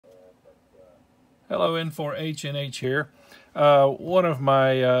Hello, N4HNH here. One of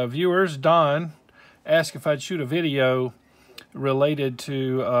my viewers, Don, asked if I'd shoot a video related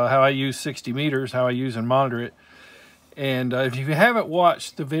to how I use 60 meters, how I use and monitor it. And if you haven't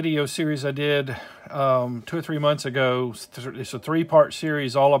watched the video series I did 2 or 3 months ago, it's a 3-part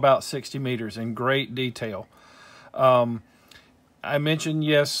series all about 60 meters in great detail. I mentioned,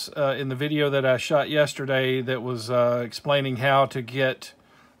 in the video that I shot yesterday that was explaining how to get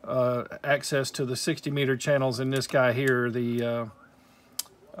access to the 60 meter channels in this guy here, the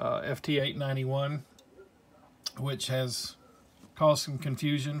FT891, which has caused some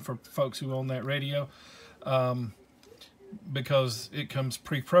confusion for folks who own that radio because it comes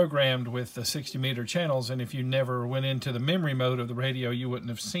pre-programmed with the 60 meter channels, and if you never went into the memory mode of the radio, you wouldn't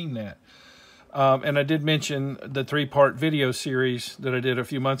have seen that. And I did mention the 3-part video series that I did a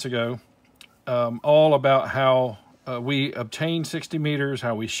few months ago, all about how we obtain 60 meters,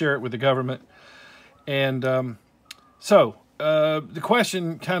 how we share it with the government. And the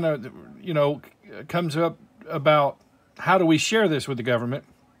question kind of, comes up about how do we share this with the government?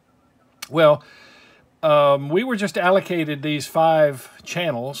 Well, we were just allocated these 5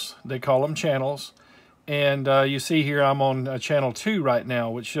 channels. They call them channels. And you see here I'm on channel 2 right now,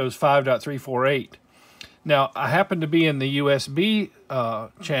 which shows 5.348. Now, I happen to be in the USB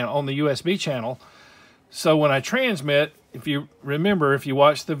channel, on the USB channel. So when I transmit, if you remember, if you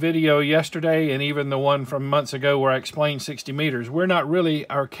watched the video yesterday and even the one from months ago where I explained 60 meters, we're not really,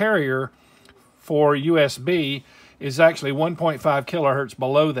 our carrier for USB is actually 1.5 kilohertz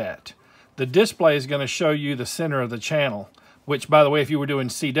below that. The display is going to show you the center of the channel, which, by the way, if you were doing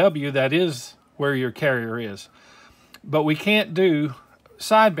CW, that is where your carrier is. But we can't do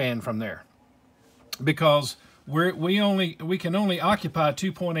sideband from there because we can only occupy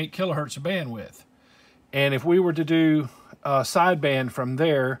 2.8 kilohertz of bandwidth. And if we were to do sideband from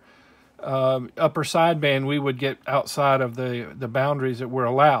there, upper sideband, we would get outside of the boundaries that we're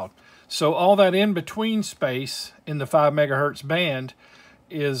allowed. So all that in between space in the 5 megahertz band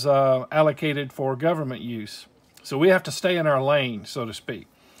is allocated for government use. So we have to stay in our lane, so to speak.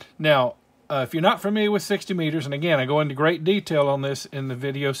 Now, if you're not familiar with 60 meters, and again, I go into great detail on this in the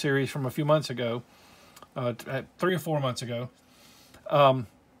video series from a few months ago, 3 or 4 months ago,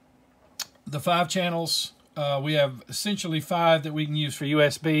 the 5 channels, we have essentially 5 that we can use for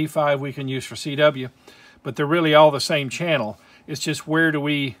USB, 5 we can use for CW, but they're really all the same channel. It's just where do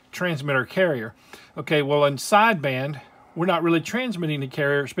we transmit our carrier? Okay, well, in sideband, we're not really transmitting the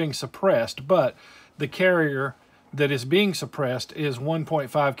carrier, it's being suppressed, but the carrier that is being suppressed is 1.5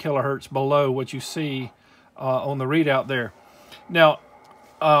 kilohertz below what you see on the readout there. Now,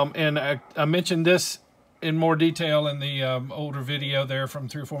 and I mentioned this in more detail in the older video there from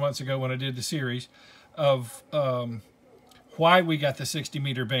 3 or 4 months ago when I did the series of why we got the 60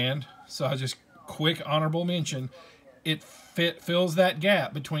 meter band. So I just quick honorable mention, it fills that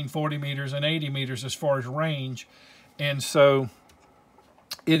gap between 40 meters and 80 meters as far as range. And so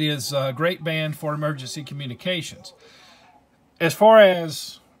it is a great band for emergency communications. As far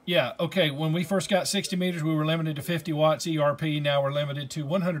as, when we first got 60 meters, we were limited to 50 watts ERP. Now we're limited to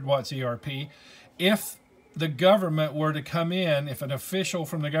 100 watts ERP. If the government were to come in, if an official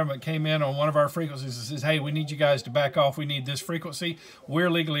from the government came in on one of our frequencies and says, hey, we need you guys to back off, we need this frequency, we're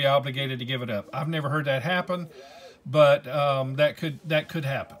legally obligated to give it up. I've never heard that happen, but that could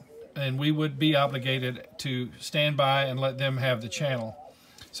happen. And we would be obligated to stand by and let them have the channel.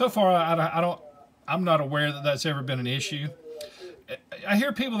 So far, I'm not aware that that's ever been an issue. I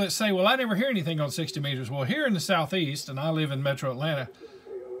hear people that say, well, I never hear anything on 60 meters. Well, here in the Southeast, and I live in Metro Atlanta,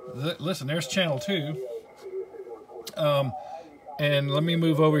 listen, there's channel 2. And let me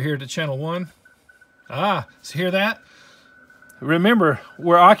move over here to channel 1. So hear that? Remember,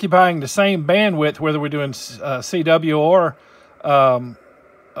 we're occupying the same bandwidth whether we're doing CW or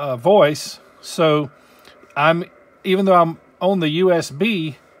voice. So even though I'm on the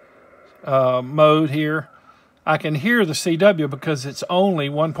USB mode here, I can hear the CW because it's only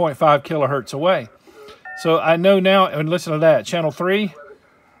 1.5 kilohertz away. So I know now, and listen to that, channel 3,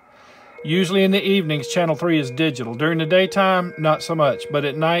 usually in the evenings, channel 3 is digital. During the daytime, not so much, but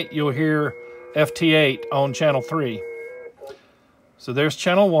at night you'll hear FT8 on channel 3. So there's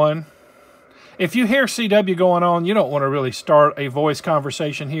channel 1. If you hear CW going on, you don't want to really start a voice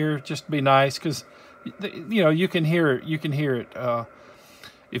conversation here. Just be nice because, you can hear it. You can hear it.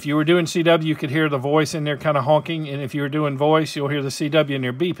 If you were doing CW, you could hear the voice in there kind of honking. And if you were doing voice, you'll hear the CW in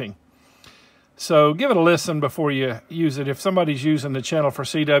there beeping. So give it a listen before you use it. If somebody's using the channel for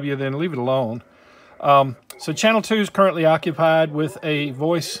CW, then leave it alone. So channel 2 is currently occupied with a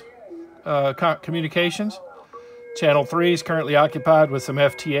voice communications. Channel 3 is currently occupied with some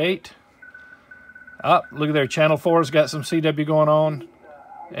FT8. Ah, look at there. Channel 4's got some CW going on.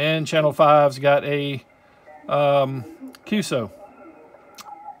 And Channel 5's got a QSO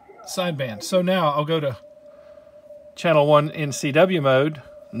sideband. So now I'll go to Channel 1 in CW mode.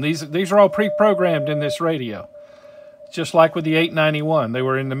 And these are all pre-programmed in this radio. Just like with the 891, they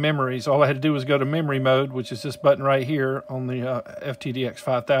were in the memories. All I had to do was go to memory mode, which is this button right here on the FTDX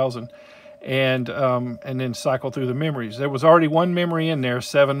 5000, and then cycle through the memories. There was already one memory in there,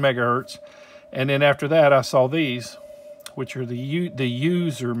 7 megahertz, and then after that I saw these, which are the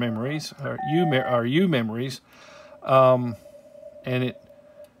user memories, or U memories, and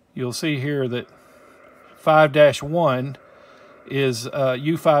you'll see here that 5-1 is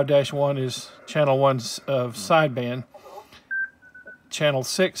U5-1 is channel 1's sideband. Channel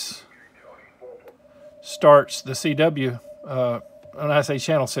 6 starts the CW. When I say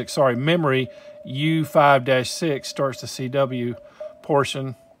channel 6, sorry, memory U5-6 starts the CW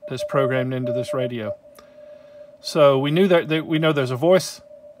portion that's programmed into this radio. So we knew that we know there's a voice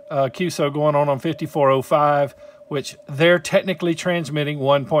QSO going on 5405, which they're technically transmitting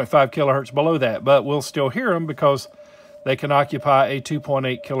 1.5 kilohertz below that, but we'll still hear them because they can occupy a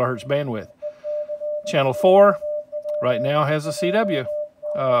 2.8 kilohertz bandwidth. Channel 4 right now has a CW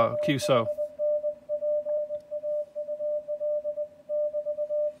QSO.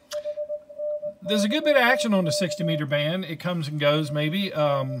 There's a good bit of action on the 60 meter band. It comes and goes maybe.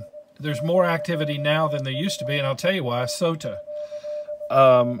 There's more activity now than there used to be, and I'll tell you why. SOTA.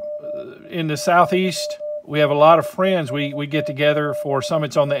 In the Southeast, we have a lot of friends. We get together for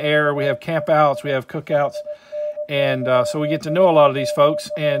Summits on the Air. We have campouts. We have cookouts. And so we get to know a lot of these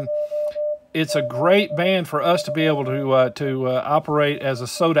folks. And it's a great band for us to be able to operate as a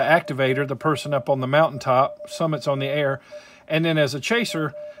SOTA activator, the person up on the mountaintop, Summits on the Air, and then as a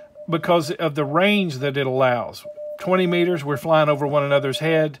chaser because of the range that it allows. 20 meters, we're flying over one another's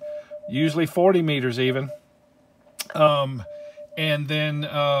head, usually 40 meters even. And then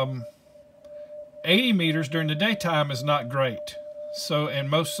 80 meters during the daytime is not great. So, and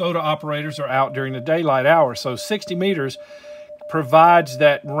most SOTA operators are out during the daylight hours. So 60 meters provides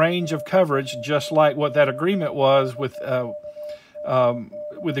that range of coverage, just like what that agreement was with the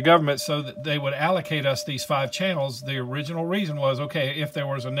government, so that they would allocate us these 5 channels. The original reason was, okay, if there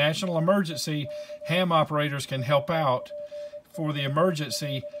was a national emergency, ham operators can help out for the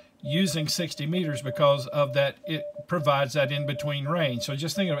emergency using 60 meters because of that. It provides that in-between range. So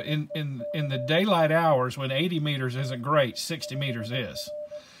just think of it, in the daylight hours when 80 meters isn't great, 60 meters is.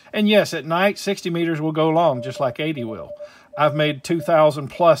 And yes, at night, 60 meters will go long, just like 80 will. I've made 2,000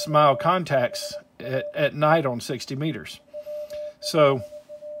 plus mile contacts at night on 60 meters. So,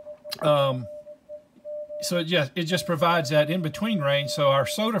 it just provides that in-between range. So our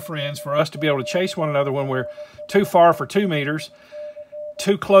SOTA friends, for us to be able to chase one another when we're too far for 2 meters,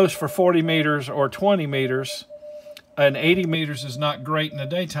 too close for 40 meters or 20 meters, and 80 meters is not great in the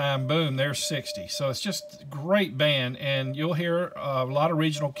daytime, boom, there's 60. So it's just a great band, and you'll hear a lot of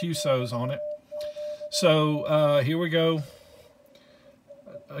regional QSOs on it. So here we go.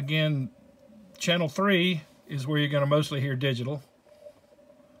 Again, channel 3 is where you're going to mostly hear digital.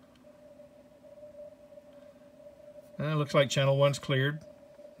 And it looks like channel 1's cleared.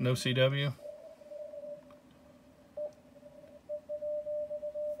 No CW.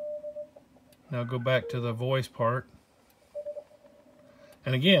 Now go back to the voice part.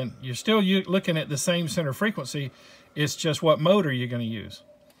 And again, you're still looking at the same center frequency. It's just what mode are you going to use.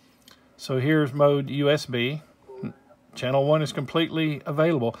 So here's mode USB. Channel 1 is completely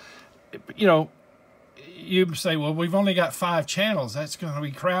available. You know, you say, well, we've only got 5 channels. That's going to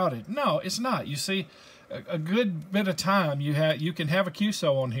be crowded. No, it's not. You see, a good bit of time you can have a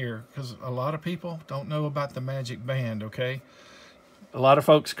QSO on here, because a lot of people don't know about the magic band, okay? A lot of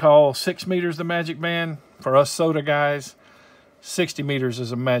folks call 6 meters the magic band. For us SOTA guys, 60 meters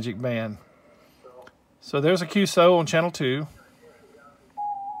is a magic band. So there's a QSO on channel 2.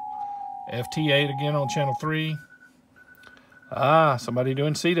 FT8 again on channel 3. Ah, somebody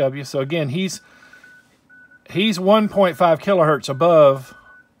doing CW. So again, he's 1.5 kilohertz above.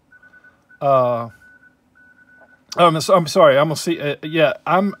 I'm sorry. I'm gonna see. Yeah,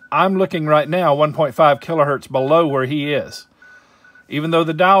 I'm looking right now 1.5 kilohertz below where he is. Even though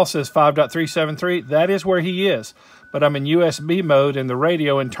the dial says 5.373, that is where he is. But I'm in USB mode, and the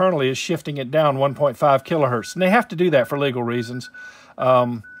radio internally is shifting it down 1.5 kilohertz, and they have to do that for legal reasons.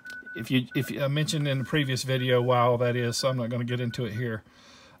 If I mentioned in the previous video why all that is, so I'm not going to get into it here.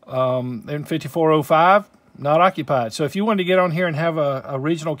 In 5405, not occupied. So if you wanted to get on here and have a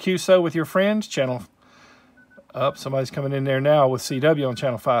regional QSO with your friends, channel up, somebody's coming in there now with CW on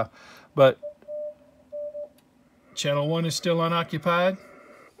channel 5, but channel 1 is still unoccupied.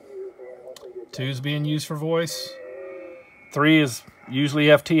 2 is being used for voice. 3 is usually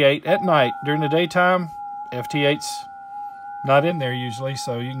FT8 at night. During the daytime, FT8's not in there usually,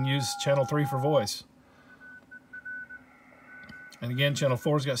 so you can use channel 3 for voice. And again, channel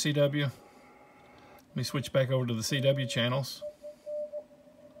 4's got CW. Let me switch back over to the CW channels.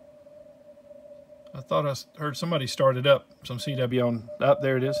 I thought I heard somebody started up some CW on, up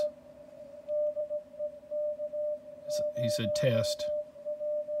there it is. He said test.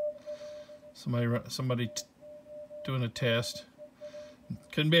 Somebody doing a test.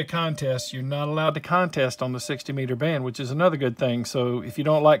 Couldn't be a contest. You're not allowed to contest on the 60-meter band, which is another good thing. So if you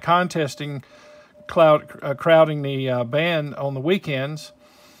don't like contesting, crowding the band on the weekends,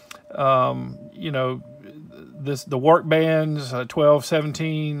 you know, the work bands, 12,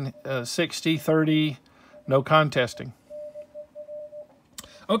 17, 60, 30, no contesting.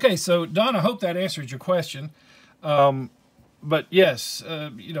 Okay, so Don, I hope that answered your question. But yes,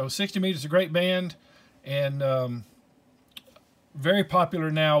 you know, 60 meters is a great band, and very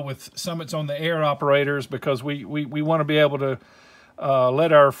popular now with Summits on the Air operators, because we want to be able to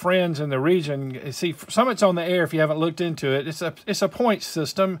let our friends in the region see Summits on the Air. If you haven't looked into it, it's a point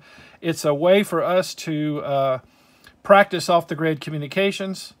system. It's a way for us to practice off the grid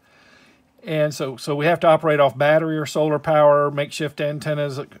communications. And so we have to operate off battery or solar power, makeshift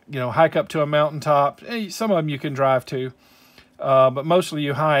antennas, you know, hike up to a mountaintop. Some of them you can drive to, but mostly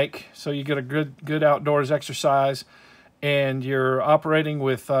you hike, so you get a good outdoors exercise. And you're operating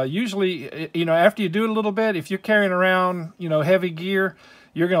with, usually, you know, after you do it a little bit, if you're carrying around, you know, heavy gear,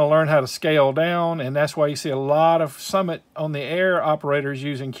 you're going to learn how to scale down. And that's why you see a lot of Summit on the Air operators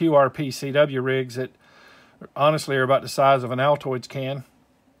using QRP CW rigs that honestly are about the size of an Altoids can,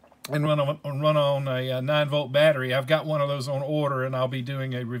 and run on a 9-volt battery. I've got one of those on order, and I'll be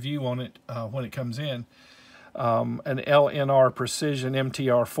doing a review on it when it comes in. An LNR Precision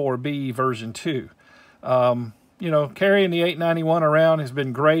MTR4B version 2. You know, carrying the 891 around has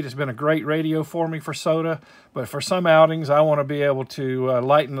been great. It's been a great radio for me for SOTA, but for some outings, I want to be able to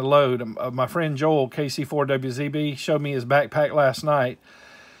lighten the load. My friend Joel, KC4WZB, showed me his backpack last night.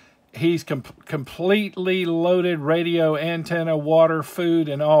 He's completely loaded, radio, antenna, water, food,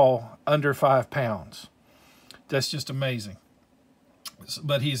 and all under 5 pounds. That's just amazing.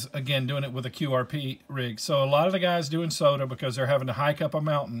 But he's, again, doing it with a QRP rig. So a lot of the guys doing SOTA, because they're having to hike up a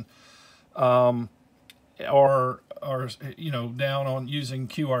mountain, or you know, down on using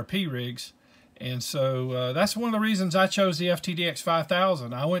QRP rigs. And so that's one of the reasons I chose the FTDX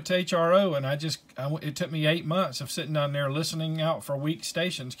 5000. I went to HRO, and it took me 8 months of sitting down there listening out for weak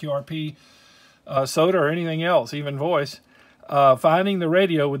stations, QRP, SOTA, or anything else, even voice, finding the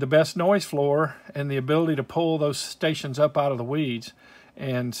radio with the best noise floor and the ability to pull those stations up out of the weeds.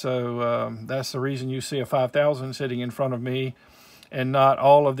 And so that's the reason you see a 5000 sitting in front of me, and not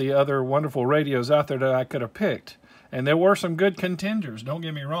all of the other wonderful radios out there that I could have picked. And there were some good contenders, don't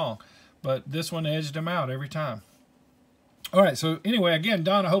get me wrong, but this one edged them out every time. All right, so anyway, again,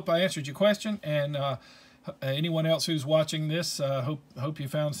 Don, I hope I answered your question, and anyone else who's watching this, hope you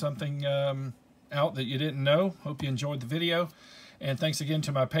found something out that you didn't know. Hope you enjoyed the video, and thanks again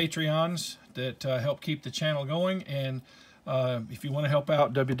to my Patreons that help keep the channel going. And if you want to help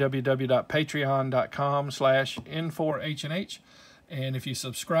out, www.patreon.com/N4HNH. And if you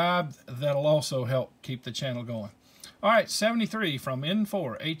subscribe, that'll also help keep the channel going. All right, 73 from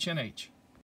N4HNH.